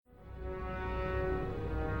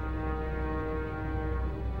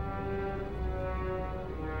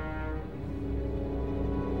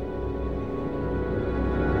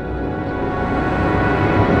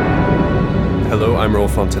Earl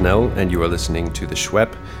Fontanelle, and you are listening to The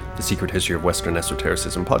Shwep, the Secret History of Western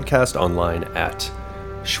Esotericism podcast, online at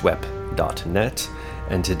shwep.net.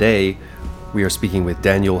 And today, we are speaking with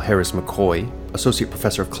Daniel Harris McCoy, Associate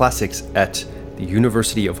Professor of Classics at the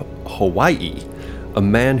University of Hawaii, a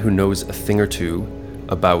man who knows a thing or two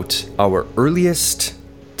about our earliest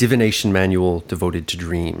divination manual devoted to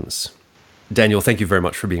dreams. Daniel, thank you very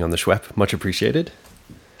much for being on The Shwep. Much appreciated.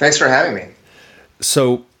 Thanks for having me.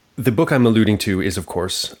 So, the book I'm alluding to is, of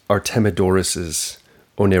course, Artemidorus's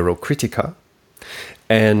Onerocritica,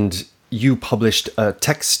 and you published a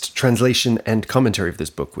text translation and commentary of this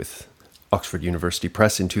book with Oxford University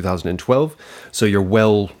Press in 2012, so you're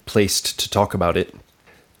well placed to talk about it.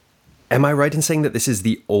 Am I right in saying that this is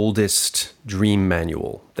the oldest dream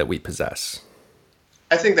manual that we possess?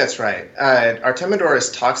 I think that's right.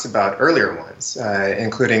 Artemidorus talks about earlier ones,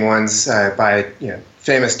 including ones by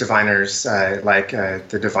famous diviners like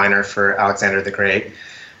the diviner for Alexander the Great.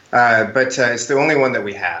 But it's the only one that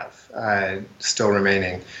we have still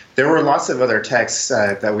remaining. There were lots of other texts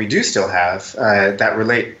that we do still have that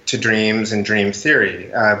relate to dreams and dream theory.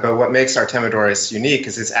 But what makes Artemidorus unique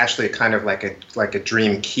is it's actually kind of like a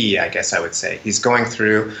dream key, I guess I would say. He's going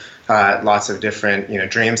through lots of different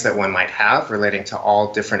dreams that one might have relating to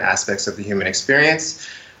all different aspects of the human experience.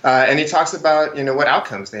 And he talks about what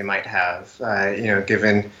outcomes they might have,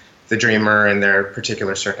 given the dreamer and their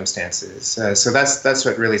particular circumstances. So that's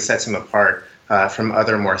what really sets him apart from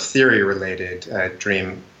other more theory-related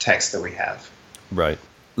dream texts that we have. Right.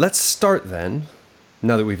 Let's start then,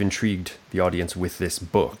 now that we've intrigued the audience with this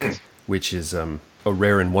book, which is a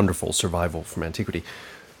rare and wonderful survival from antiquity.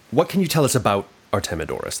 What can you tell us about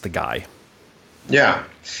Artemidorus, the guy? Yeah,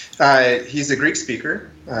 he's a Greek speaker,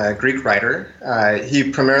 Greek writer.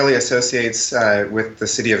 He primarily associates with the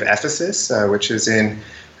city of Ephesus, which is in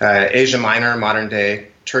Asia Minor, modern-day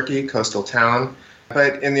Turkey, coastal town.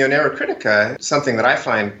 But in the Onerocritica, something that I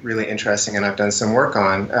find really interesting and I've done some work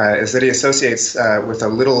on is that he associates with a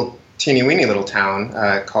little teeny-weeny little town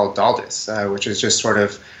called Daldis, which is just sort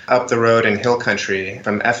of up the road in hill country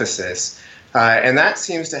from Ephesus. And that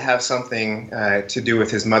seems to have something to do with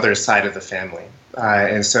his mother's side of the family.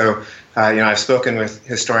 And so, I've spoken with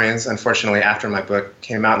historians, unfortunately, after my book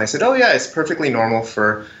came out, and they said, oh, yeah, it's perfectly normal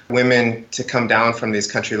for women to come down from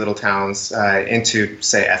these country little towns into,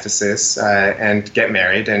 say, Ephesus and get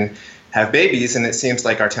married and have babies. And it seems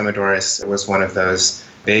like Artemidorus was one of those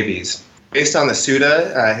babies. Based on the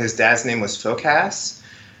Suda, his dad's name was Phocas.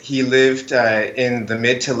 He lived in the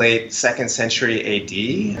mid to late 2nd century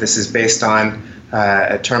AD. This is based on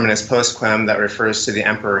a terminus postquem that refers to the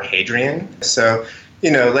Emperor Hadrian. So,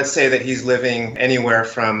 let's say that he's living anywhere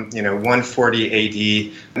from, 140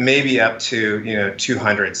 AD, maybe up to,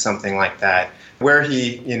 200, something like that. Where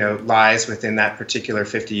he, lies within that particular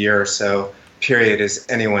 50-year or so period is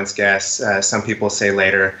anyone's guess. Some people say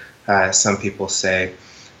later, some people say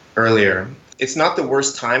earlier. It's not the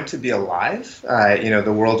worst time to be alive.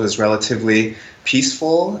 The world is relatively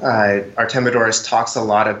peaceful. Artemidorus talks a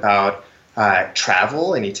lot about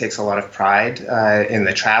travel, and he takes a lot of pride in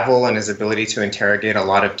the travel and his ability to interrogate a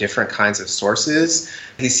lot of different kinds of sources.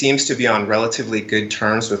 He seems to be on relatively good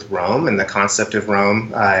terms with Rome and the concept of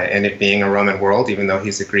Rome and it being a Roman world, even though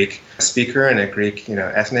he's a Greek speaker and a Greek,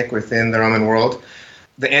 ethnic within the Roman world.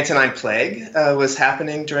 The Antonine Plague was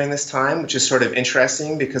happening during this time, which is sort of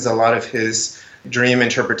interesting because a lot of his dream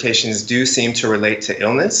interpretations do seem to relate to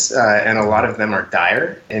illness, and a lot of them are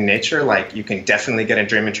dire in nature. Like you can definitely get a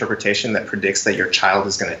dream interpretation that predicts that your child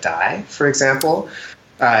is going to die, for example.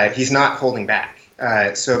 He's not holding back.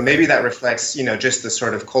 So maybe that reflects, just the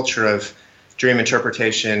sort of culture of dream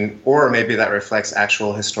interpretation, or maybe that reflects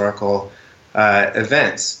actual historical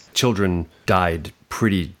events. Children died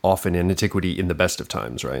pretty often in antiquity in the best of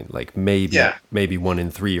times, right? Like maybe 1 in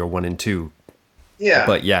 3 or 1 in 2. Yeah.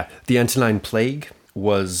 But yeah, the Antonine Plague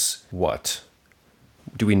was what?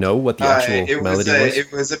 Do we know what the actual malady was?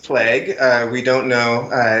 It was a plague. We don't know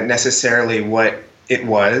necessarily what it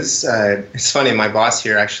was. It's funny, my boss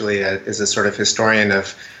here actually is a sort of historian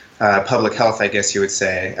of public health, I guess you would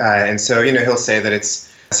say. And so, he'll say that it's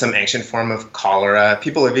some ancient form of cholera.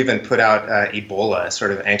 People have even put out Ebola, a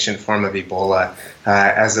sort of ancient form of Ebola,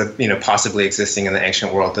 as a possibly existing in the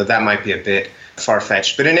ancient world. Though that might be a bit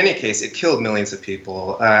far-fetched. But in any case, it killed millions of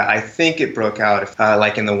people. I think it broke out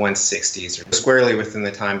like in the 160s, or squarely within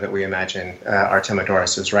the time that we imagine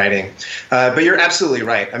Artemidorus was writing. But you're absolutely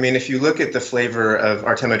right. I mean, if you look at the flavor of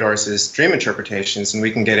Artemidorus's dream interpretations, and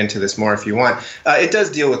we can get into this more if you want, it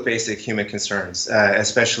does deal with basic human concerns,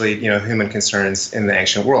 especially human concerns in the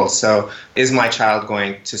ancient world. So, is my child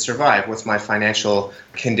going to survive? What's my financial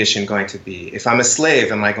condition going to be? If I'm a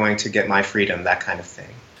slave, am I going to get my freedom? That kind of thing.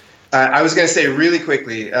 I was going to say really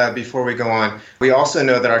quickly before we go on, we also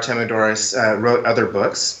know that Artemidorus wrote other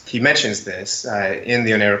books. He mentions this in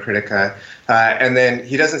the Oneirocritica, and then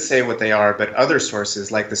he doesn't say what they are, but other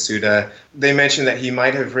sources like the Suda, they mention that he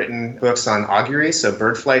might have written books on augury, so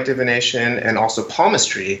bird flight divination, and also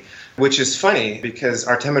palmistry, which is funny because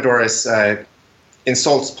Artemidorus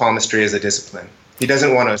insults palmistry as a discipline. He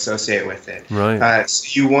doesn't want to associate with it. Right. So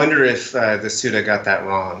you wonder if the Suda got that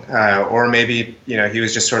wrong, or maybe he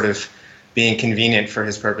was just sort of being convenient for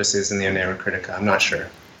his purposes in the Oneirocritica. I'm not sure.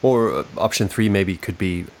 Or option 3 maybe could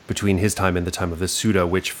be between his time and the time of the Suda,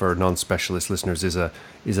 which for non-specialist listeners is a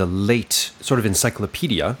late sort of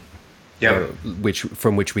encyclopedia,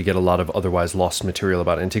 from which we get a lot of otherwise lost material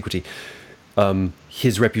about antiquity.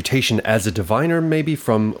 His reputation as a diviner, maybe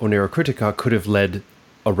from Oneirocritica, could have led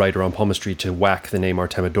a writer on palmistry to whack the name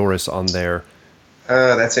Artemidorus on there.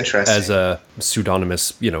 Oh, that's interesting. As a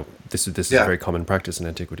pseudonymous, this is a very common practice in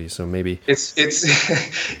antiquity. So maybe it's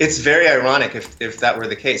it's very ironic if that were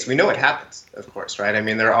the case. We know it happens, of course, right? I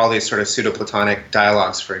mean, there are all these sort of pseudo-Platonic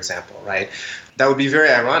dialogues, for example, right? That would be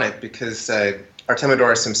very ironic because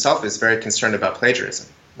Artemidorus himself is very concerned about plagiarism.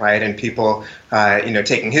 Right, and people,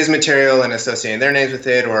 taking his material and associating their names with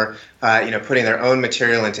it, or putting their own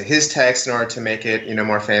material into his text in order to make it,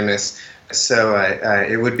 more famous. So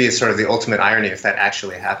it would be sort of the ultimate irony if that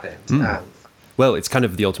actually happened. Well, it's kind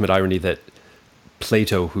of the ultimate irony that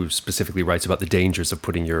Plato, who specifically writes about the dangers of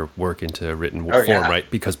putting your work into written form, right?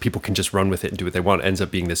 Because people can just run with it and do what they want, ends up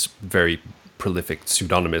being this very prolific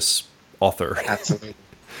pseudonymous author. Absolutely,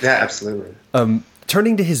 yeah, absolutely.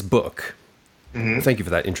 Turning to his book. Mm-hmm. Thank you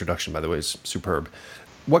for that introduction, by the way. It's superb.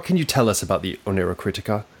 What can you tell us about the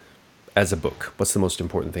Oneirocritica as a book? What's the most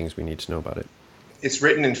important things we need to know about it? It's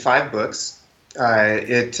written in 5 books.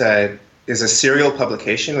 It is a serial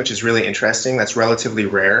publication, which is really interesting. That's relatively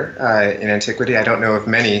rare in antiquity. I don't know of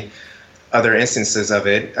many other instances of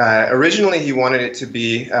it. Originally, he wanted it to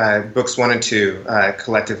be books 1 and 2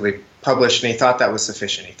 collectively published, and he thought that was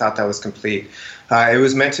sufficient. He thought that was complete. It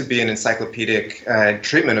was meant to be an encyclopedic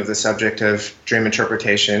treatment of the subject of dream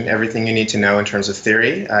interpretation, everything you need to know in terms of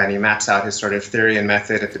theory, and he maps out his sort of theory and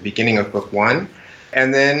method at the beginning of book 1.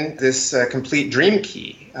 And then this complete dream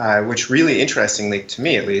key, which really interestingly, to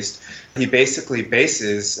me at least, he basically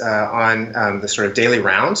bases on the sort of daily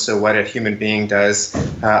rounds, so what a human being does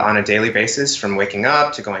on a daily basis from waking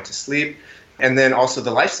up to going to sleep, and then also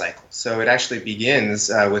the life cycle. So it actually begins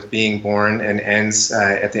with being born and ends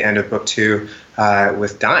at the end of book 2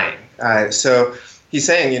 with dying. So he's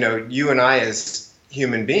saying, you and I as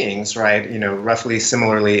human beings, right, roughly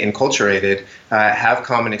similarly enculturated, have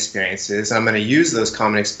common experiences. And I'm going to use those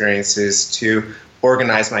common experiences to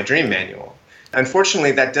organize my dream manual.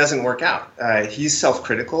 Unfortunately, that doesn't work out. He's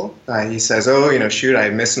self-critical. He says, shoot,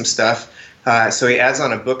 I missed some stuff. So he adds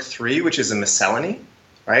on a book 3, which is a miscellany.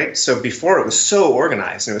 Right? So before it was so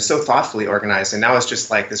organized, and it was so thoughtfully organized, and now it's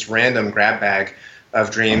just like this random grab bag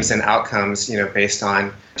of dreams and outcomes, based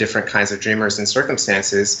on different kinds of dreamers and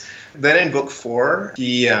circumstances. Then in book 4,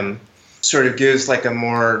 he sort of gives like a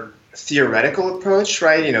more theoretical approach,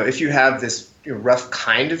 right? If you have this rough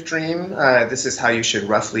kind of dream, this is how you should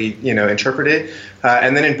roughly, interpret it.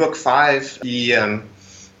 And then in book 5, he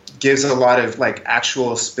gives a lot of like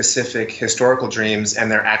actual specific historical dreams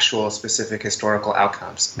and their actual specific historical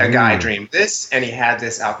outcomes. A guy dreamed this and he had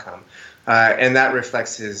this outcome. And that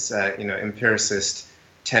reflects his empiricist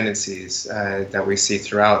tendencies that we see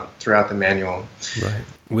throughout the manual. Right.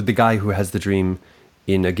 Would the guy who has the dream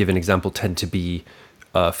in a given example tend to be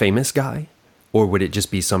a famous guy? Or would it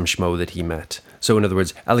just be some schmo that he met? So in other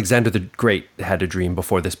words, Alexander the Great had a dream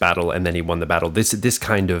before this battle and then he won the battle. This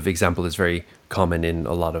kind of example is very common in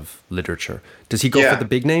a lot of literature. Does he go for the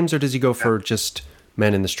big names or does he go for just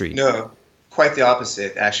men in the street? No, quite the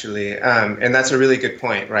opposite, actually. And that's a really good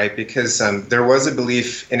point, right? Because there was a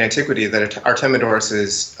belief in antiquity that Artemidorus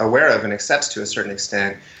is aware of and accepts to a certain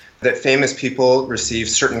extent that famous people receive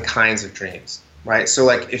certain kinds of dreams. Right. So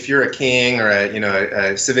like if you're a king or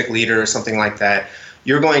a civic leader or something like that,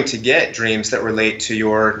 you're going to get dreams that relate to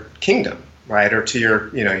your kingdom, right? Or to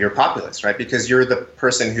your populace, right? Because you're the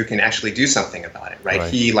person who can actually do something about it, right?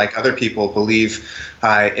 He, like other people, believe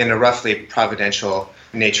in a roughly providential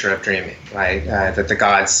nature of dreaming, right? That the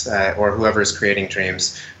gods or whoever is creating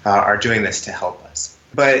dreams are doing this to help us.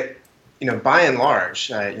 But by and large,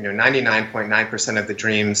 99.9% of the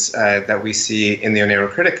dreams that we see in the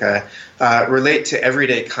Oneirocritica Critica relate to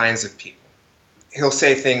everyday kinds of people. He'll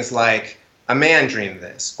say things like, a man dreamed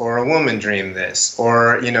this, or a woman dreamed this,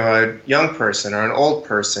 or a young person, or an old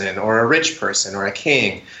person, or a rich person, or a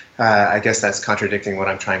king. I guess that's contradicting what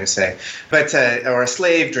I'm trying to say. But or a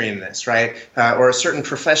slave dreamed this, right? Or a certain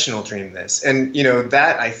professional dreamed this, and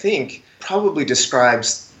that I think probably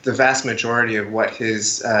describes the vast majority of what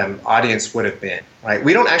his audience would have been, right?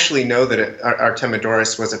 We don't actually know that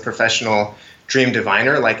Artemidorus was a professional dream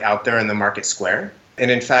diviner, like out there in the market square. And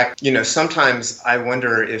in fact, sometimes I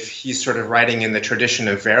wonder if he's sort of writing in the tradition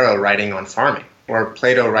of Varro writing on farming, or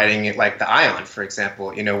Plato writing it like the Ion, for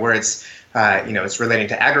example, where it's, it's relating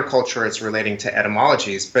to agriculture, it's relating to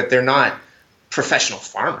etymologies, but they're not professional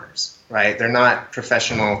farmers, right? They're not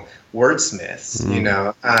professional wordsmiths,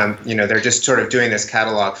 they're just sort of doing this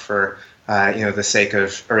catalog for, the sake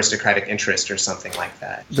of aristocratic interest or something like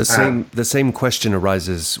that. The same question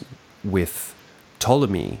arises with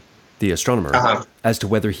Ptolemy, the astronomer, as to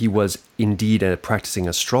whether he was indeed a practicing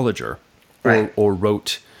astrologer, right, or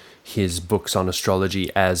wrote his books on astrology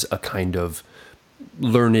as a kind of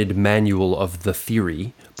learned manual of the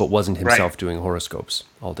theory, but wasn't himself doing horoscopes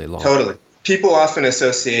all day long. Totally. People often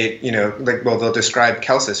associate, they'll describe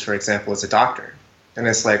Celsus, for example, as a doctor. And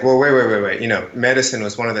it's like, well, wait. Medicine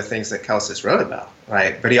was one of the things that Celsus wrote about,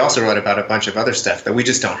 right? But he also wrote about a bunch of other stuff that we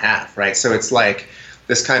just don't have, right? So it's like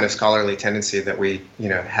this kind of scholarly tendency that we,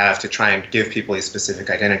 have to try and give people these specific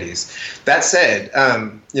identities. That said,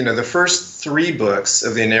 the first 3 books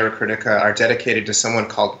of the Oneirocritica are dedicated to someone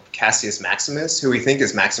called Cassius Maximus, who we think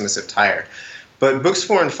is Maximus of Tyre. But books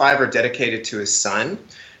 4 and 5 are dedicated to his son.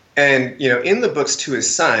 And, in the books to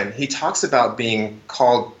his son, he talks about being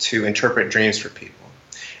called to interpret dreams for people.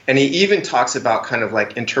 And he even talks about kind of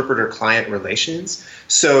like interpreter-client relations.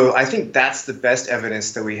 So I think that's the best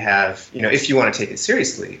evidence that we have, if you want to take it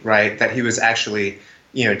seriously, right, that he was actually,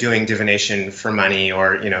 doing divination for money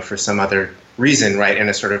or, for some other reason, right, in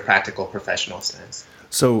a sort of practical professional sense.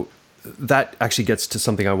 So that actually gets to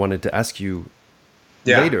something I wanted to ask you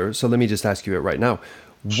later. So let me just ask you it right now.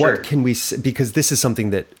 Sure. What can we say, because this is something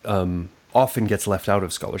that often gets left out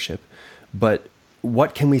of scholarship, but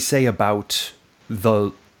what can we say about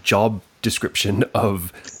the job description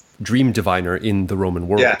of dream diviner in the Roman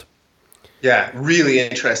world? Yeah, really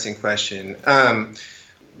interesting question.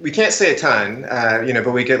 We can't say a ton,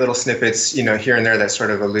 but we get little snippets, here and there that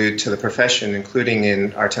sort of allude to the profession, including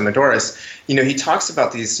in Artemidorus. He talks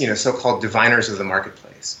about these, so-called diviners of the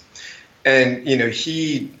marketplace. And,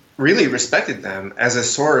 he really respected them as a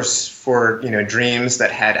source for, dreams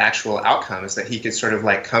that had actual outcomes that he could sort of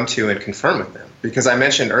like come to and confirm with them. Because I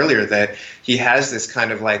mentioned earlier that he has this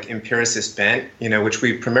kind of like empiricist bent, which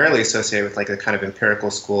we primarily associate with like a kind of empirical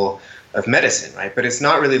school of medicine, right? But it's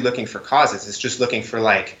not really looking for causes. It's just looking for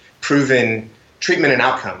like proven treatment and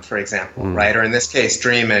outcome, for example, right? Or in this case,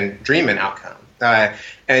 dream and outcome.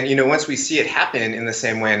 And once we see it happen in the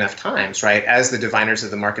same way enough times, right, as the diviners of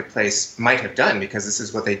the marketplace might have done, because this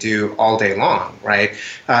is what they do all day long, right,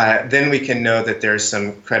 then we can know that there's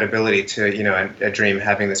some credibility to, a dream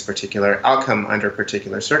having this particular outcome under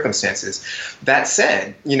particular circumstances. That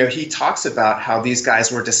said, he talks about how these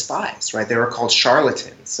guys were despised, right? They were called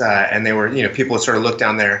charlatans, and they were, people would sort of look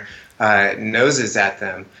down their noses at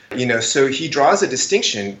them. So he draws a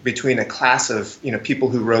distinction between a class of, people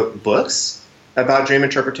who wrote books about dream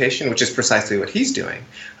interpretation, which is precisely what he's doing.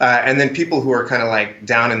 And then people who are kind of like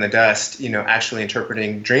down in the dust, actually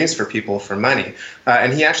interpreting dreams for people for money.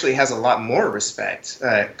 And he actually has a lot more respect,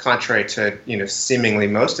 contrary to, seemingly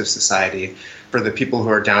most of society, for the people who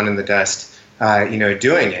are down in the dust,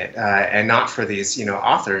 doing it, and not for these,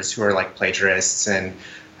 authors who are like plagiarists and,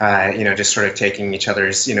 just sort of taking each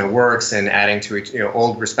other's, works and adding to,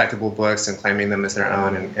 old respectable books and claiming them as their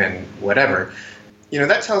own and whatever.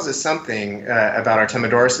 That tells us something about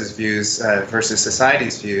Artemidorus' views versus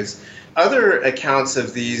society's views. Other accounts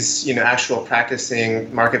of these, actual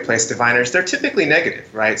practicing marketplace diviners, they're typically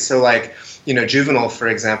negative, right? So like, Juvenal, for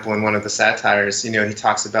example, in one of the satires, he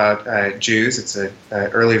talks about Jews, it's an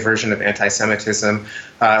early version of anti-Semitism,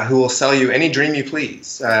 who will sell you any dream you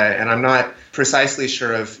please. And I'm not precisely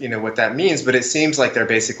sure of, what that means, but it seems like they're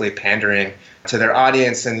basically pandering to their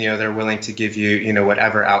audience and, they're willing to give you,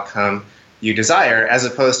 whatever outcome you desire, as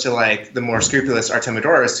opposed to like the more scrupulous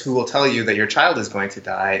Artemidorus, who will tell you that your child is going to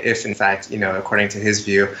die if, in fact, according to his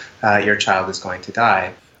view, your child is going to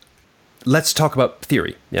die. Let's talk about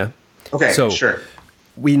theory, yeah? Okay, so sure.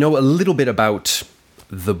 We know a little bit about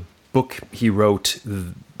the book he wrote,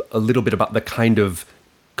 a little bit about the kind of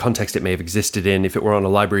context it may have existed in. If it were on a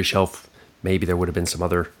library shelf, maybe there would have been some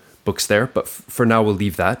other books there, but for now we'll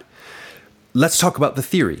leave that. Let's talk about the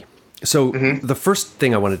theory. So the first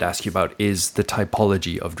thing I wanted to ask you about is the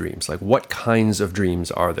typology of dreams. Like, what kinds of dreams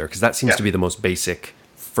are there? Because that seems to be the most basic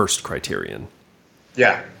first criterion.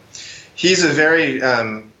 Yeah. He's a very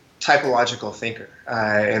typological thinker.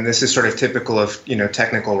 And this is sort of typical of,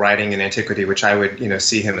 technical writing in antiquity, which I would,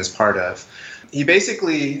 see him as part of. He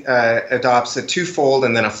basically adopts a twofold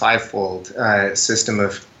and then a fivefold system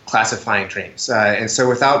of classifying dreams. And so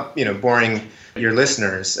without, boring your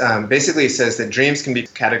listeners, basically he says that dreams can be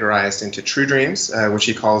categorized into true dreams, which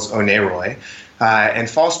he calls oneiroi, and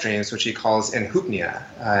false dreams, which he calls enhypnia.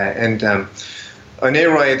 And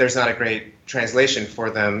oneiroi, there's not a great translation for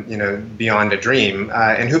them, beyond a dream.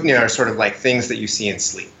 Enhypnia are sort of like things that you see in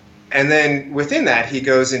sleep. And then within that, he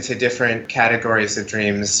goes into different categories of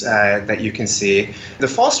dreams that you can see. The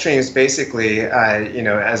false dreams basically,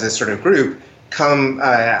 as a sort of group, come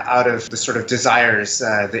out of the sort of desires,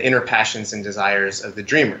 the inner passions and desires of the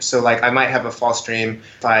dreamer. So like I might have a false dream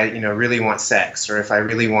if I, really want sex, or if I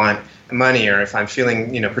really want money, or if I'm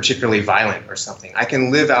feeling, particularly violent or something. I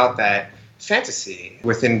can live out that fantasy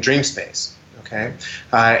within dream space. Okay,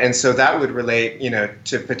 and so that would relate,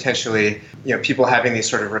 to potentially, people having these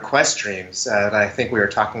sort of request dreams that I think we were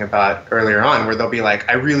talking about earlier on, where they'll be like,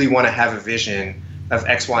 I really want to have a vision of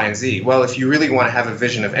X, Y, and Z. Well, if you really want to have a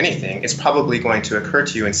vision of anything, it's probably going to occur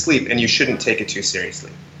to you in sleep, and you shouldn't take it too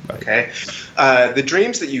seriously. Okay, the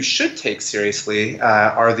dreams that you should take seriously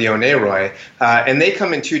are the oneiroi, and they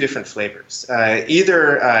come in two different flavors.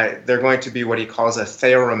 Either they're going to be what he calls a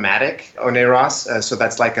theoromatic oneiros, so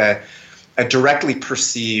that's like a directly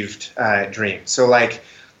perceived dream. So like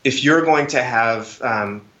if you're going to have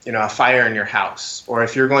a fire in your house, or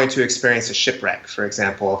if you're going to experience a shipwreck, for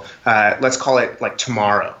example, let's call it like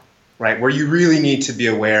tomorrow, right, where you really need to be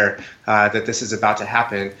aware that this is about to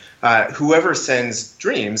happen. Whoever sends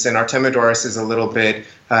dreams, and Artemidorus is a little bit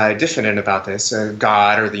diffident about this,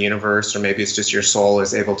 God or the universe, or maybe it's just your soul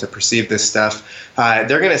is able to perceive this stuff, they're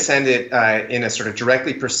going to send it in a sort of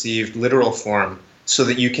directly perceived literal form so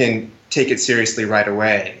that you can take it seriously right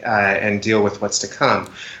away and deal with what's to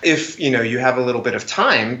come. If you have a little bit of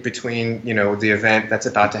time between the event that's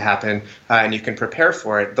about to happen and you can prepare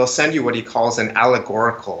for it, they'll send you what he calls an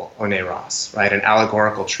allegorical oneiros, right? An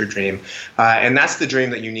allegorical true dream, and that's the dream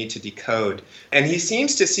that you need to decode. And he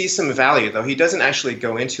seems to see some value, though he doesn't actually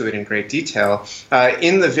go into it in great detail,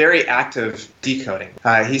 in the very act of decoding.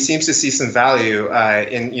 He seems to see some value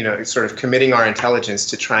in sort of committing our intelligence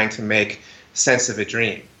to trying to make sense of a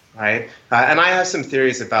dream. Right, and I have some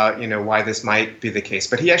theories about why this might be the case,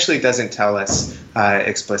 but he actually doesn't tell us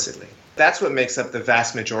explicitly. That's what makes up the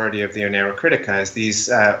vast majority of the Oneirocritica, is these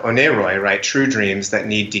oneiroi, right, true dreams that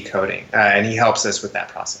need decoding, and he helps us with that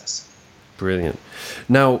process. Brilliant.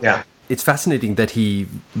 Now, It's fascinating that he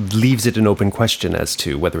leaves it an open question as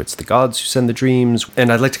to whether it's the gods who send the dreams,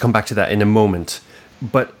 and I'd like to come back to that in a moment.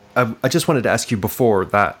 But I just wanted to ask you before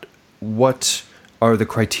that, what are the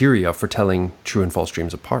criteria for telling true and false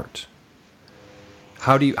dreams apart?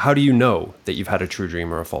 How do you know that you've had a true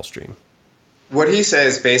dream or a false dream? What he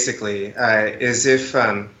says basically is if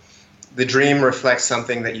the dream reflects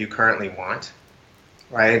something that you currently want,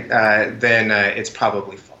 right, then it's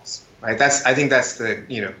probably false, right? I think that's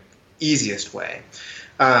the easiest way.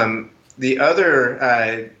 The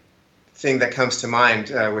other thing that comes to mind,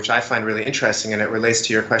 which I find really interesting, and it relates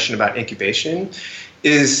to your question about incubation,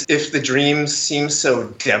 is if the dreams seem so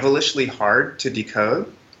devilishly hard to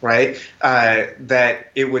decode, right, that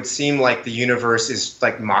it would seem like the universe is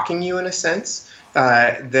like mocking you in a sense,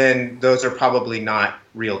 then those are probably not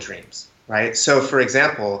real dreams, right? So, for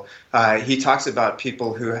example, he talks about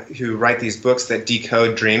people who write these books that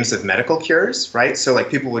decode dreams of medical cures, right? So, like,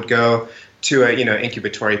 people would go to a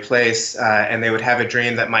incubatory place, and they would have a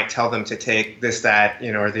dream that might tell them to take this, that,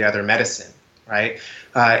 or the other medicine, right?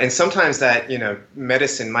 And sometimes that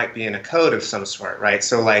medicine might be in a code of some sort, right?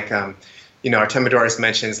 So, like, Artemidorus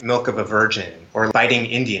mentions milk of a virgin or biting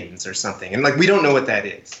Indians or something, and like we don't know what that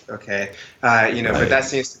is, okay? Right. But that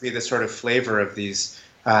seems to be the sort of flavor of these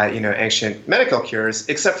ancient medical cures,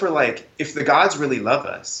 except for like if the gods really love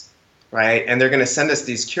us, right, and they're going to send us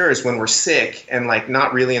these cures when we're sick and like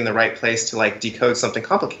not really in the right place to like decode something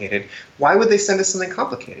complicated, why would they send us something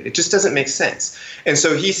complicated? It just doesn't make sense. And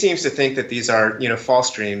so he seems to think that these are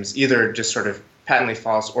false dreams, either just sort of patently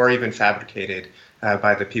false or even fabricated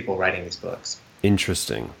by the people writing these books.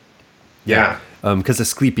 Interesting. Yeah. Because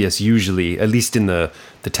Asclepius usually, at least in the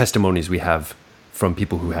testimonies we have from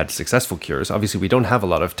people who had successful cures, obviously we don't have a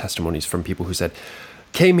lot of testimonies from people who said,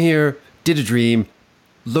 came here, did a dream,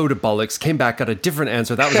 load of bollocks, came back, got a different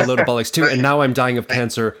answer. That was a load of bollocks too. And now I'm dying of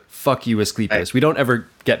cancer. Fuck you, Asclepius. We don't ever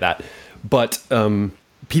get that. But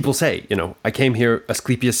people say, I came here,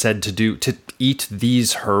 Asclepius said to eat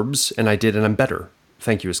these herbs, and I did, and I'm better.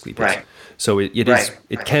 Thank you, Asclepius. Right. So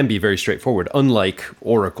it can be very straightforward, unlike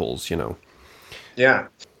oracles, Yeah.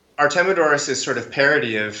 Artemidorus is sort of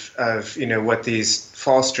parody of what these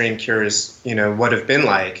false dream cures would have been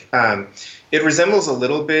like. It resembles a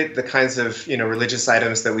little bit the kinds of religious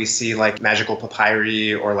items that we see, like magical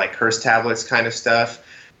papyri or like curse tablets kind of stuff.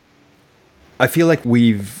 I feel like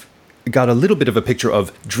we've got a little bit of a picture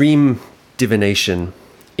of dream divination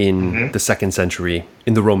in the 2nd century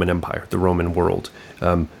in the Roman Empire, the Roman world.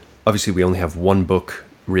 Obviously, we only have one book,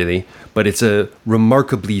 really, but it's a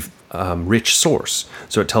remarkably rich source.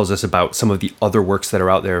 So it tells us about some of the other works that are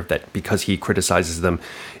out there that, because he criticizes them,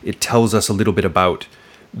 it tells us a little bit about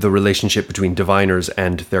the relationship between diviners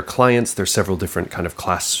and their clients. There's several different kind of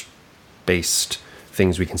class-based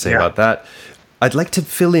things we can say about that. I'd like to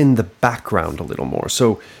fill in the background a little more.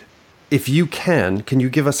 So if you can you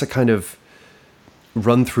give us a kind of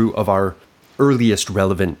run through of our earliest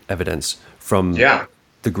relevant evidence from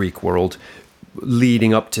the Greek world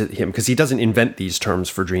leading up to him? Because he doesn't invent these terms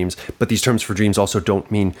for dreams, but these terms for dreams also don't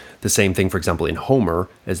mean the same thing, for example, in Homer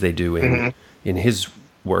as they do in his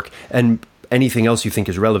work. And anything else you think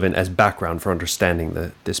is relevant as background for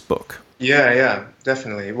understanding this book? Yeah,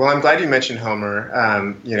 definitely. Well, I'm glad you mentioned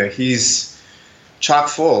Homer. He's chock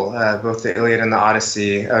full, both the Iliad and the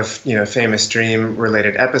Odyssey, of famous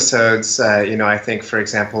dream-related episodes. I think, for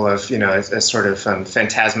example, of a sort of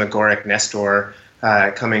phantasmagoric Nestor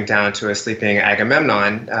coming down to a sleeping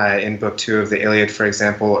Agamemnon in Book 2 of the Iliad, for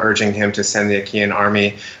example, urging him to send the Achaean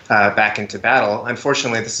army back into battle.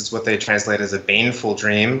 Unfortunately, this is what they translate as a baneful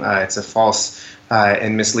dream. It's a false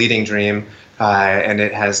and misleading dream, and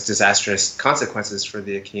it has disastrous consequences for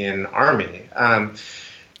the Achaean army.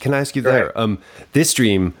 Can I ask you there? This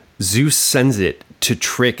dream, Zeus sends it to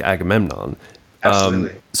trick Agamemnon.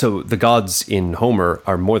 Absolutely. So the gods in Homer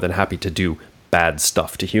are more than happy to do bad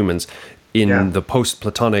stuff to humans. In the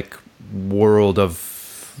post-Platonic world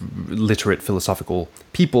of literate philosophical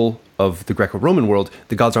people of the Greco-Roman world,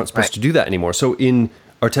 the gods aren't supposed to do that anymore. So in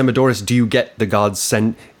Artemidorus, do you get the gods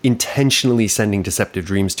intentionally sending deceptive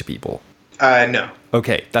dreams to people? No.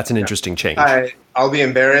 Okay, that's an interesting change. I'll be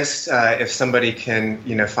embarrassed if somebody can,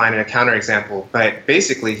 find a counterexample. But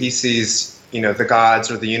basically, he sees, the gods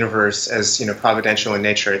or the universe as, providential in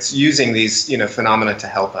nature. It's using these, phenomena to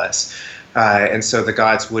help us. And so the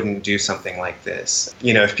gods wouldn't do something like this.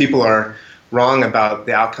 If people are wrong about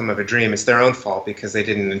the outcome of a dream, it's their own fault because they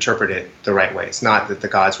didn't interpret it the right way. It's not that the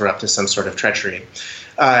gods were up to some sort of treachery.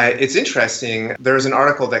 It's interesting. There was an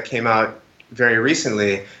article that came out very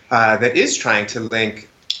recently that is trying to link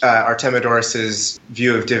Artemidorus's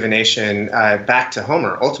view of divination back to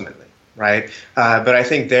Homer, ultimately, right? But I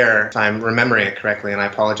think there, if I'm remembering it correctly, and I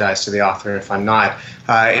apologize to the author if I'm not,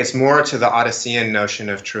 it's more to the Odyssean notion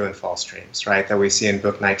of true and false dreams, right, that we see in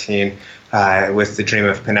Book 19 with the dream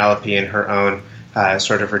of Penelope and her own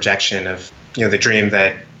sort of rejection of the dream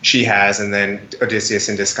that she has, and then Odysseus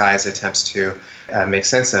in disguise attempts to make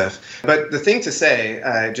sense of. But the thing to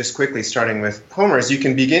say, just quickly starting with Homer, is you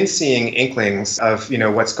can begin seeing inklings of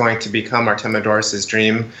what's going to become Artemidorus's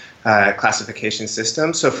dream classification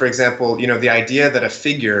system. So, for example, the idea that a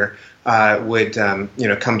figure would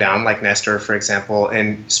come down, like Nestor, for example,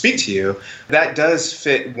 and speak to you, that does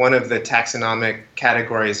fit one of the taxonomic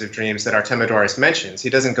categories of dreams that Artemidorus mentions. He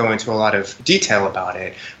doesn't go into a lot of detail about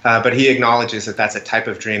it, but he acknowledges that that's a type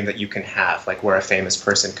of dream that you can have, like where a famous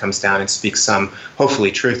person comes down and speaks some,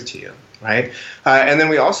 hopefully, truth to you, right? And then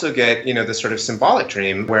we also get, the sort of symbolic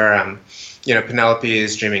dream where Penelope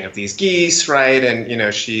is dreaming of these geese, right?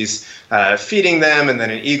 And, she's feeding them, and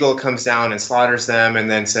then an eagle comes down and slaughters them and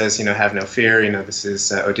then says, have no fear, this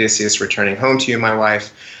is Odysseus returning home to you, my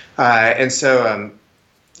wife. And so,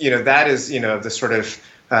 that is, the sort of,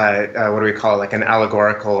 what do we call it, like an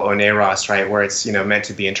allegorical oneros, right, where it's, meant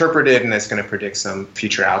to be interpreted and it's going to predict some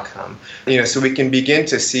future outcome. So we can begin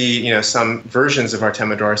to see, some versions of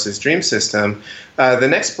Artemidorus's dream system. The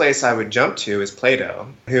next place I would jump to is Plato,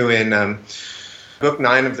 who in Book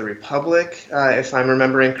 9 of the Republic, if I'm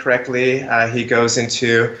remembering correctly, he goes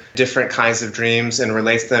into different kinds of dreams and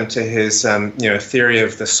relates them to his, theory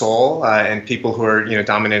of the soul and people who are,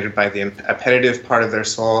 dominated by the appetitive part of their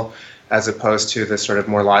soul, as opposed to the sort of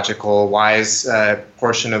more logical, wise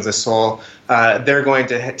portion of the soul. They're going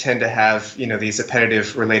to tend to have, these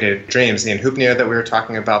appetitive-related dreams. The enhypnia that we were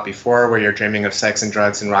talking about before, where you're dreaming of sex and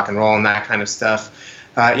drugs and rock and roll and that kind of stuff.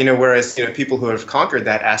 Whereas people who have conquered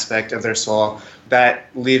that aspect of their soul, that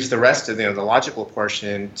leaves the rest of the logical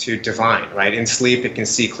portion to divine, right? In sleep, it can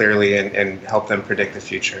see clearly and help them predict the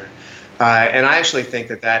future. And I actually think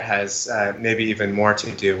that has maybe even more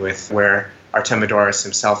to do with where Artemidorus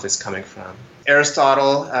himself is coming from.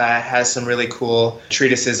 Aristotle has some really cool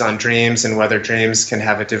treatises on dreams and whether dreams can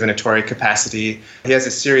have a divinatory capacity. He has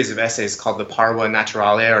a series of essays called the Parva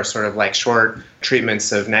Naturalia, or sort of like short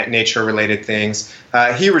treatments of nature-related things.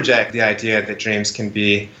 He rejects the idea that dreams can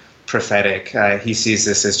be prophetic. He sees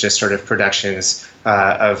this as just sort of productions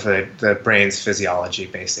of the brain's physiology,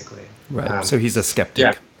 basically. Right. So he's a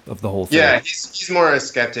skeptic of the whole thing. Yeah, he's more a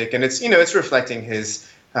skeptic, and it's reflecting his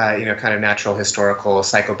kind of natural, historical,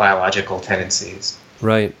 psychobiological tendencies.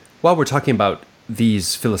 Right. While we're talking about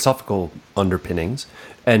these philosophical underpinnings,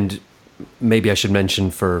 and maybe I should mention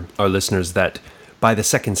for our listeners that by the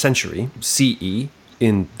 2nd century CE,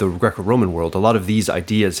 in the Greco-Roman world, a lot of these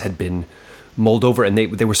ideas had been mulled over, and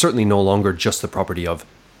they were certainly no longer just the property of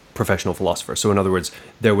professional philosophers. So in other words,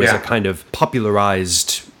 there was a kind of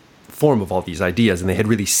popularized form of all these ideas, and they had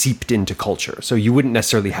really seeped into culture. So you wouldn't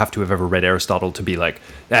necessarily have to have ever read Aristotle to be like,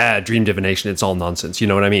 dream divination, it's all nonsense. You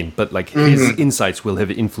know what I mean? But like his insights will have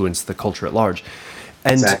influenced the culture at large.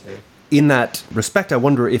 And in that respect, I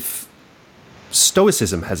wonder if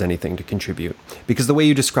Stoicism has anything to contribute, because the way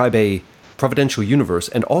you describe a providential universe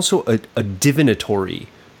and also a divinatory,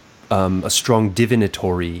 a strong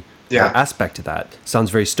divinatory aspect to that sounds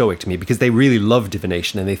very Stoic to me, because they really loved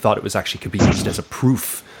divination and they thought it was actually could be used as a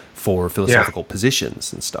proof for philosophical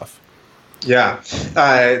positions and stuff. Yeah,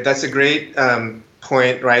 that's a great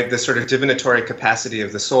point, right? The sort of divinatory capacity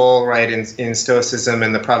of the soul, right, in Stoicism,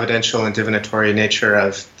 and the providential and divinatory nature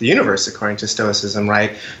of the universe, according to Stoicism,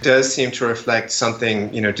 right, does seem to reflect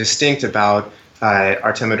something, distinct about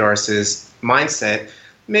Artemidorus's mindset.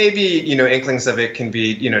 Maybe, inklings of it can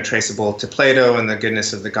be, traceable to Plato and the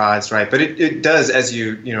goodness of the gods, right? But it does, as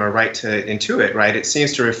you are right to intuit, right? It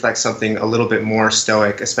seems to reflect something a little bit more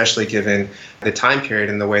Stoic, especially given the time period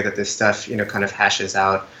and the way that this stuff, kind of hashes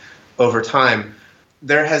out over time.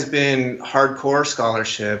 There has been hardcore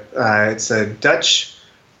scholarship. It's a Dutch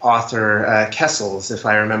author, Kessels, if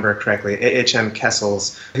I remember correctly, A.H.M.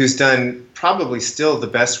 Kessels, who's done probably still the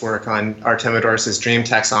best work on Artemidorus's dream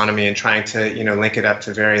taxonomy and trying to, link it up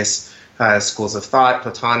to various schools of thought,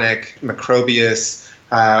 Platonic, Macrobius,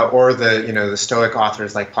 or the Stoic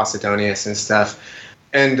authors like Posidonius and stuff.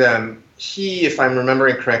 And he, if I'm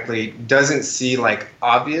remembering correctly, doesn't see like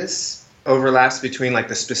obvious overlaps between like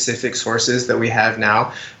the specific sources that we have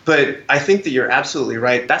now. But I think that you're absolutely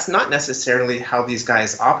right. That's not necessarily how these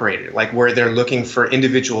guys operated, like where they're looking for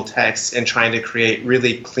individual texts and trying to create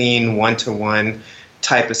really clean one-to-one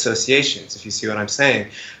type associations, if you see what I'm saying.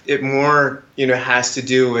 It more, has to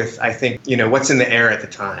do with, I think, what's in the air at the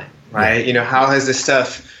time, right? Yeah. How has this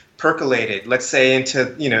stuff percolated, let's say, into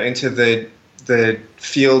the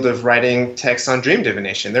field of writing texts on dream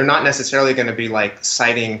divination. They're not necessarily going to be like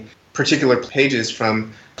citing particular pages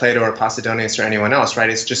from Plato or Posidonius or anyone else, right?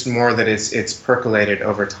 It's just more that it's percolated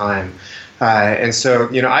over time. And so,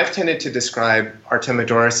 I've tended to describe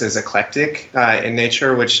Artemidorus as eclectic in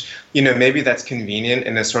nature, which, maybe that's convenient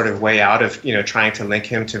in a sort of way out of, trying to link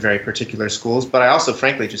him to very particular schools. But I also,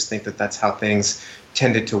 frankly, just think that that's how things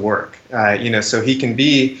tended to work. So he can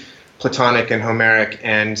be Platonic and Homeric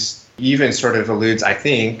and even sort of alludes, I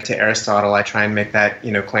think, to Aristotle. I try and make that,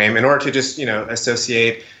 claim in order to just,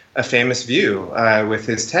 associate a famous view with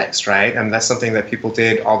his text, right? And that's something that people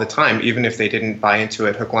did all the time, even if they didn't buy into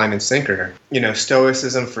it hook, line, and sinker.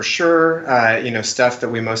 Stoicism for sure, stuff that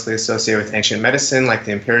we mostly associate with ancient medicine, like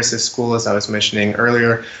the empiricist school, as I was mentioning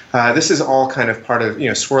earlier. This is all kind of part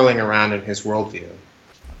of, swirling around in his worldview.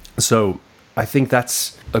 So I think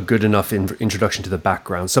that's a good enough introduction to the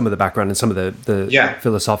background, some of the background and some of the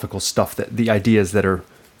philosophical stuff, that the ideas that are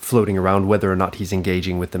floating around, whether or not he's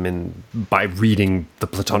engaging with them by reading the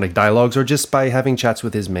Platonic dialogues or just by having chats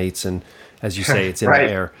with his mates. And as you say, it's in right.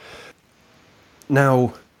 the air.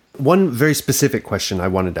 Now, one very specific question I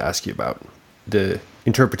wanted to ask you about the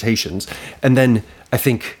interpretations. And then I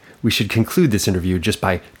think we should conclude this interview just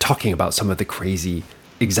by talking about some of the crazy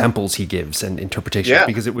examples he gives and interpretations,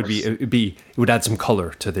 because it would add some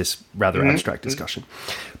color to this rather abstract discussion.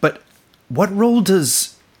 But what role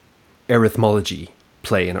does arithmology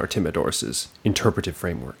play in Artemidorus's interpretive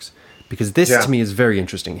frameworks? Because this to me is very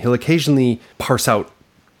interesting. He'll occasionally parse out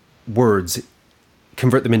words,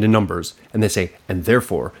 convert them into numbers, and they say, and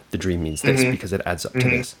therefore the dream means this because it adds up to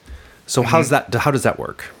this. So how does that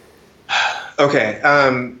work? Okay.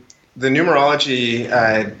 The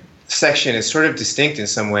numerology section is sort of distinct in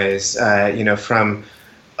some ways, from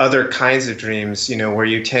other kinds of dreams, where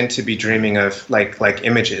you tend to be dreaming of like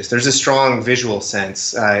images. There's a strong visual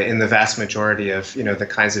sense in the vast majority of, the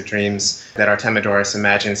kinds of dreams that Artemidorus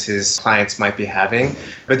imagines his clients might be having.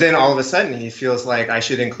 But then all of a sudden he feels like I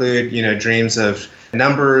should include, dreams of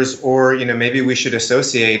numbers, or, maybe we should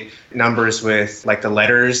associate numbers with like the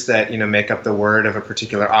letters that, make up the word of a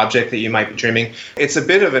particular object that you might be dreaming. It's a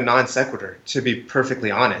bit of a non sequitur, to be perfectly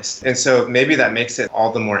honest. And so maybe that makes it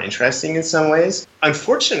all the more interesting in some ways.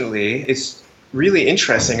 Unfortunately, it's really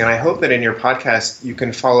interesting, and I hope that in your podcast you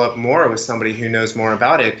can follow up more with somebody who knows more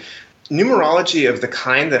about it. Numerology of the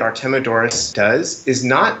kind that Artemidorus does is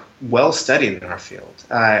not well studied in our field.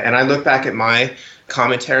 And I look back at my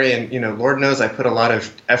commentary, and Lord knows I put a lot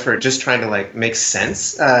of effort just trying to make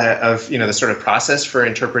sense of the sort of process for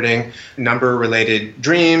interpreting number related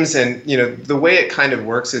dreams. And the way it kind of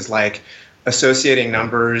works is like associating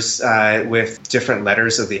numbers with different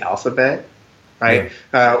letters of the alphabet, right?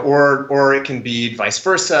 Yeah. Or it can be vice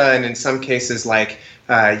versa, and in some cases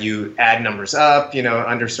you add numbers up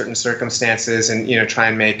under certain circumstances, and try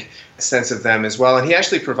and make sense of them as well. And he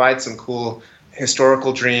actually provides some cool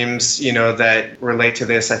historical dreams, that relate to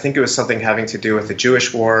this. I think it was something having to do with the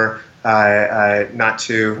Jewish War, not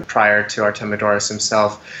too prior to Artemidorus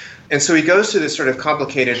himself. And so he goes through this sort of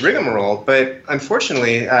complicated rigmarole, but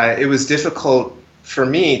unfortunately, it was difficult for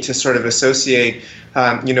me to sort of associate,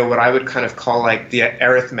 what I would kind of call like the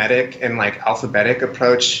arithmetic and like alphabetic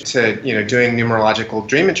approach to, doing numerological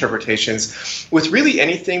dream interpretations with really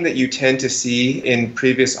anything that you tend to see in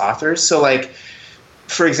previous authors. So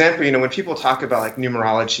for example, when people talk about like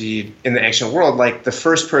numerology in the ancient world, like the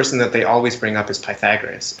first person that they always bring up is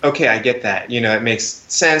Pythagoras. Okay, I get that. It makes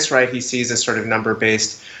sense, right? He sees a sort of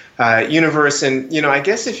number-based universe. And, I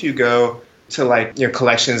guess if you go to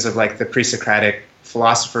collections of like the pre-Socratic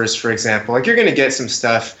philosophers, for example, you're going to get some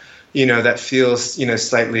stuff, that feels,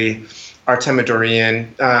 slightly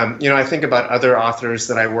Artemidorean. I think about other authors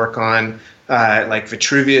that I work on, like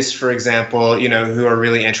Vitruvius, for example, who are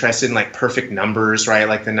really interested in like perfect numbers, right?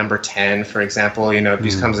 Like the number 10, for example,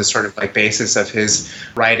 becomes a sort of like basis of his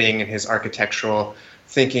writing and his architectural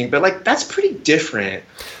thinking. But that's pretty different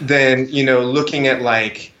than, looking at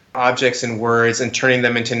like objects and words and turning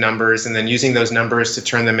them into numbers, and then using those numbers to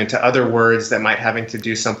turn them into other words that might having to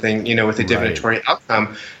do something, with a divinatory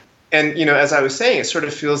outcome. And, as I was saying, it sort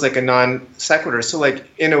of feels like a non sequitur. So,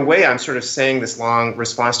 in a way, I'm sort of saying this long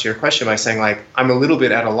response to your question by saying, I'm a little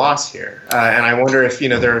bit at a loss here. And I wonder if,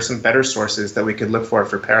 there are some better sources that we could look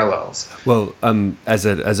for parallels. Well, as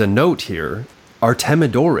a note here,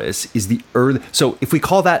 Artemidorus is the early... So if we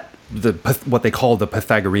call that what they call the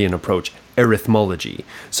Pythagorean approach, arithmology.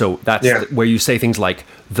 So that's where you say things like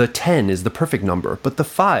the 10 is the perfect number, but the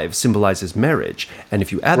 5 symbolizes marriage. And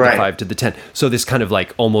if you add the 5 to the 10, so this kind of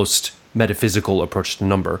like almost metaphysical approach to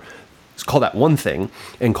number, let's call that one thing,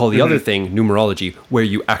 and call the other thing numerology, where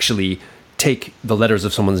you actually take the letters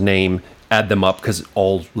of someone's name, add them up, because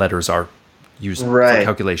all letters are used for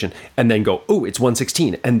calculation, and then go, oh, it's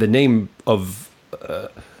 116, and the name of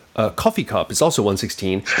a coffee cup is also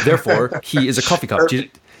 116, therefore he is a coffee cup.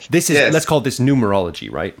 This is let's call this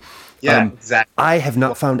numerology, right? Yeah, exactly. I have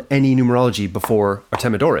not found any numerology before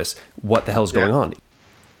Artemidorus. What the hell's going on?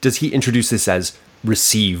 Does he introduce this as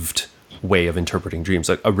received way of interpreting dreams,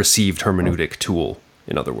 like a received hermeneutic tool?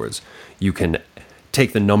 In other words, you can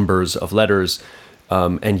take the numbers of letters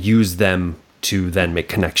and use them to then make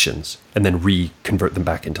connections and then reconvert them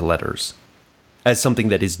back into letters as something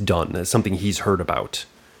that is done, as something he's heard about.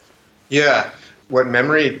 Yeah, what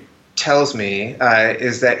memory tells me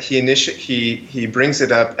is that he brings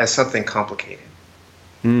it up as something complicated,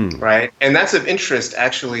 right? And that's of interest,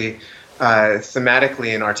 actually,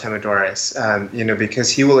 thematically in Artemidorus, because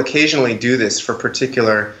he will occasionally do this for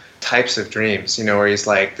particular types of dreams, where he's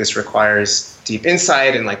like, this requires deep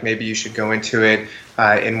insight, and like maybe you should go into it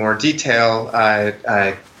in more detail.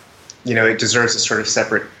 It deserves a sort of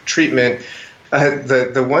separate treatment.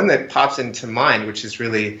 The one that pops into mind, which is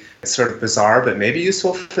really sort of bizarre but maybe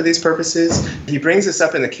useful for these purposes, he brings this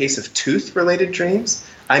up in the case of tooth-related dreams.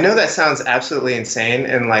 I know that sounds absolutely insane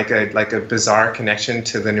and like a bizarre connection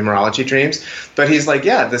to the numerology dreams, but he's like,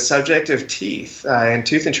 yeah, the subject of teeth and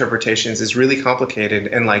tooth interpretations is really complicated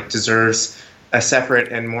and like deserves a separate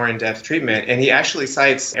and more in-depth treatment. And he actually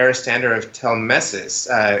cites Aristander of Telmessus,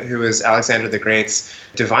 who was Alexander the Great's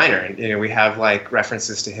diviner. And, we have like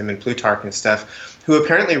references to him in Plutarch and stuff, who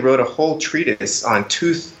apparently wrote a whole treatise on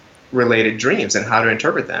tooth-related dreams and how to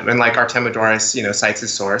interpret them. And like Artemidorus, cites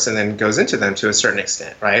his source and then goes into them to a certain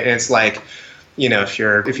extent, right? And it's like,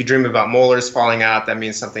 if you dream about molars falling out, that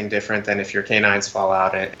means something different than if your canines fall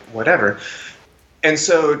out and whatever. And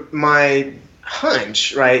so my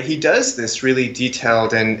hunch, right, he does this really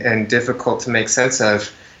detailed and difficult to make sense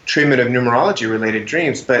of treatment of numerology-related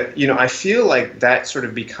dreams. But, I feel like that sort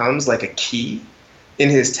of becomes like a key in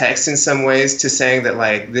his text in some ways to saying that,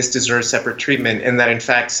 like, this deserves separate treatment, and that, in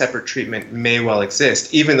fact, separate treatment may well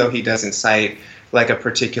exist, even though he doesn't cite, like, a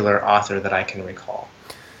particular author that I can recall.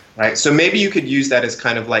 Right? So maybe you could use that as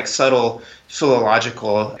kind of like subtle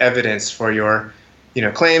philological evidence for your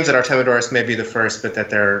claims that Artemidorus may be the first, but that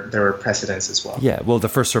there were precedents as well. Yeah, well, the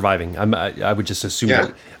first surviving. I would just assume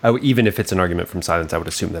that, even if it's an argument from silence, I would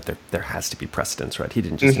assume that there has to be precedents, right? He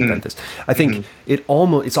didn't just invent this. I think it's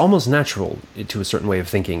almost natural to a certain way of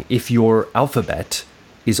thinking. If your alphabet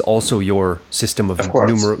is also your system of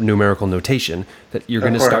numerical notation, that you're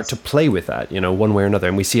going to start to play with that, one way or another.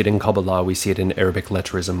 And we see it in Kabbalah, we see it in Arabic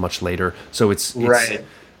letterism much later. So it's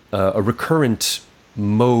a recurrent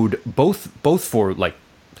mode, both for like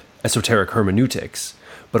esoteric hermeneutics,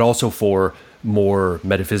 but also for more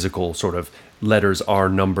metaphysical sort of letters are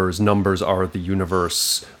numbers, numbers are the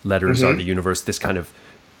universe, letters are the universe, this kind of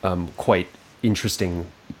quite interesting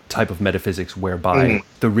type of metaphysics whereby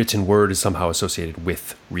the written word is somehow associated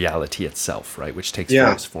with reality itself, right? Which takes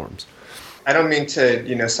various forms. I don't mean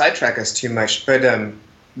to, sidetrack us too much, but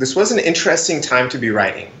this was an interesting time to be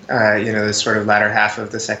writing, this sort of latter half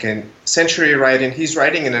of the 2nd century, right? And he's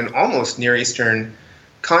writing in an almost Near Eastern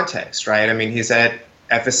context, right? I mean, he's at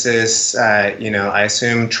Ephesus, I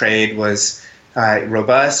assume trade was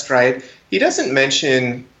robust, right? He doesn't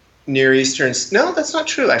mention Near Eastern. No, that's not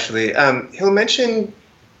true, actually. He'll mention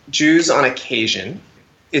Jews on occasion.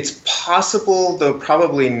 It's possible, though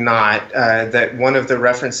probably not, that one of the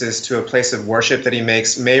references to a place of worship that he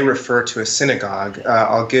makes may refer to a synagogue.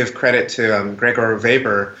 I'll give credit to Gregor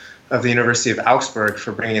Weber of the University of Augsburg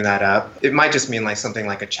for bringing that up. It might just mean like something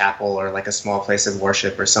like a chapel or like a small place of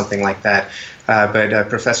worship or something like that. But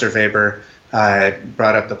Professor Weber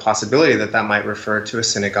brought up the possibility that might refer to a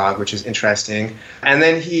synagogue, which is interesting. And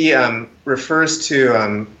then he refers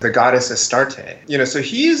to the goddess Astarte. So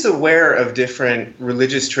he's aware of different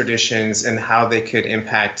religious traditions and how they could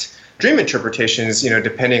impact dream interpretations,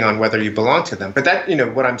 depending on whether you belong to them. But that,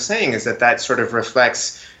 what I'm saying is that sort of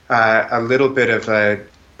reflects a little bit of a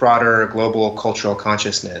broader global cultural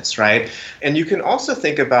consciousness, right? And you can also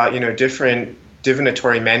think about, different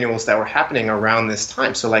divinatory manuals that were happening around this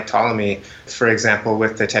time. So like Ptolemy, for example,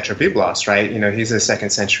 with the Tetrabiblos, right? He's a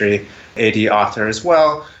 2nd century AD author as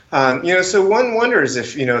well. So one wonders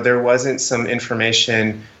if, there wasn't some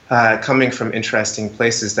information coming from interesting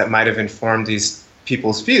places that might have informed these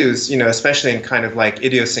people's views, especially in kind of like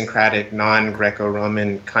idiosyncratic,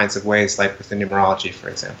 non-Greco-Roman kinds of ways, like with the numerology, for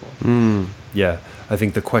example. Yeah, I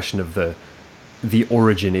think the question of the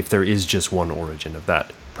origin, if there is just one origin of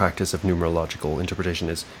that practice of numerological interpretation,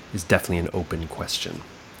 is definitely an open question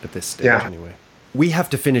at this stage anyway. We have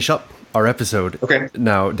to finish up our episode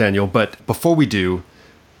now, Daniel, but before we do,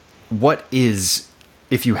 what is,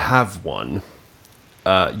 if you have one,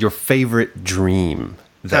 your favorite dream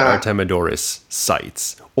that Artemidorus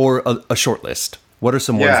cites, or a short list? What are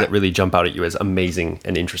some ones that really jump out at you as amazing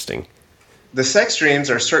and interesting? The sex dreams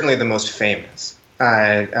are certainly the most famous,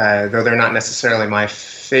 though they're not necessarily my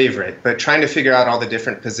favorite. But trying to figure out all the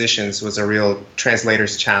different positions was a real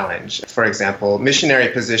translator's challenge. For example, missionary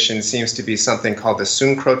position seems to be something called the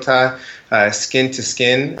synkrota, skin to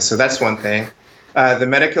skin. So that's one thing. The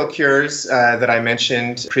medical cures that I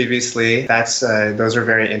mentioned previously, those are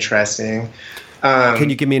very interesting. Can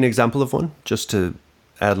you give me an example of one, just to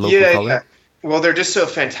add local color? Yeah. Well, they're just so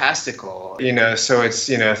fantastical, so it's,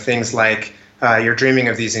 things like you're dreaming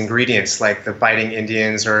of these ingredients like the biting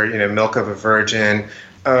Indians or, milk of a virgin.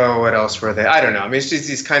 Oh, what else were they? I don't know. I mean, it's just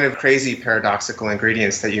these kind of crazy paradoxical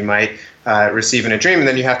ingredients that you might receive in a dream, and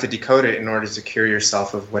then you have to decode it in order to cure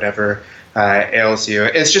yourself of whatever ails you.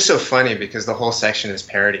 It's just so funny because the whole section is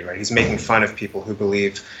parody, right? He's making fun of people who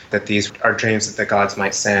believe that these are dreams that the gods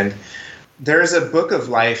might send. There's a Book of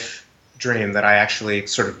Life dream that I actually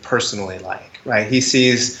sort of personally like, right? He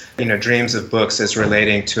sees, dreams of books as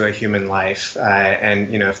relating to a human life,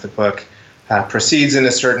 and, if the book proceeds in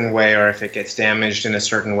a certain way, or if it gets damaged in a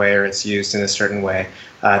certain way, or it's used in a certain way,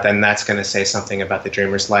 then that's going to say something about the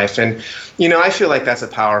dreamer's life. And, I feel like that's a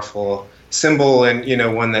powerful symbol, and,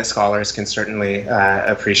 one that scholars can certainly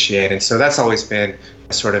appreciate. And so that's always been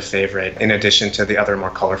a sort of favorite, in addition to the other more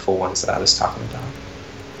colorful ones that I was talking about.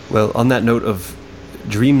 Well, on that note of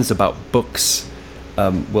dreams about books,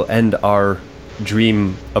 we'll end our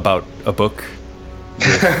dream about a book.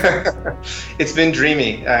 It's been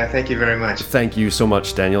dreamy. Thank you very much. Thank you so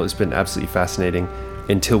much, Daniel. It's been absolutely fascinating.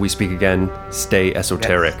 Until we speak again, stay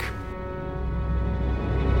esoteric. Yes.